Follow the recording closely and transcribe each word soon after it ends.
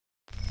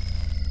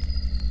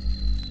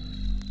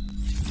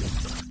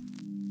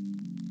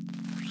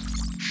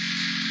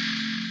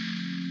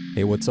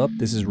Hey, what's up?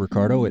 This is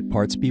Ricardo at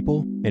Parts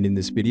People, and in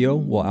this video,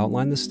 we'll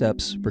outline the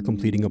steps for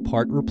completing a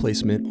part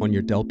replacement on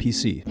your Dell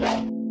PC.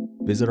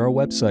 Visit our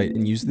website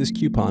and use this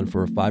coupon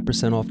for a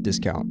 5% off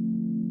discount.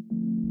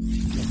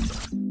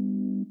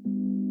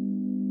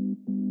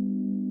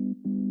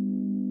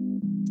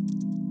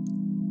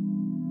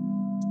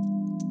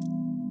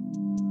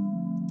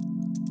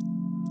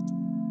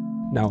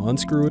 Now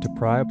unscrew to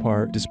pry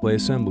apart display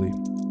assembly.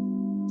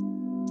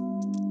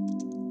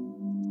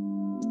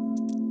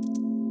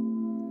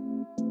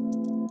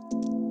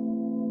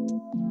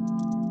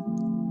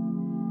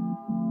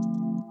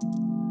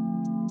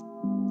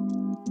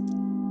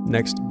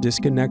 Next,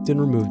 disconnect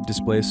and remove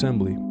display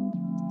assembly.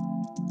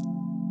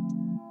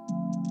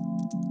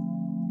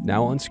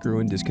 Now unscrew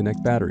and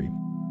disconnect battery.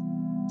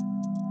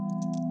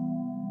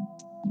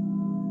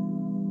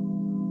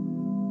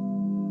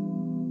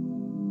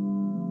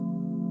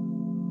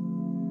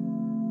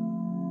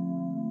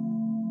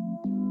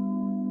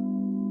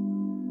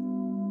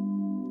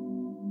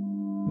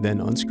 Then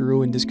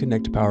unscrew and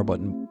disconnect power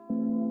button.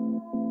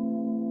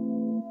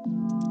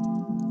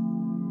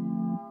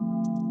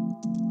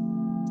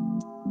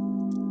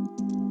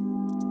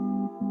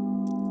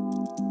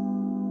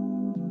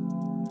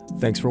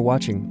 Thanks for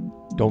watching.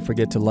 Don't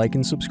forget to like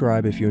and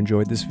subscribe if you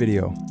enjoyed this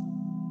video.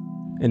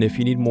 And if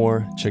you need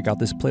more, check out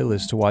this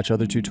playlist to watch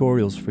other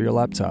tutorials for your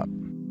laptop.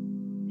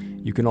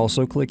 You can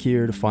also click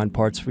here to find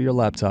parts for your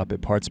laptop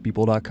at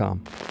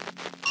partspeople.com.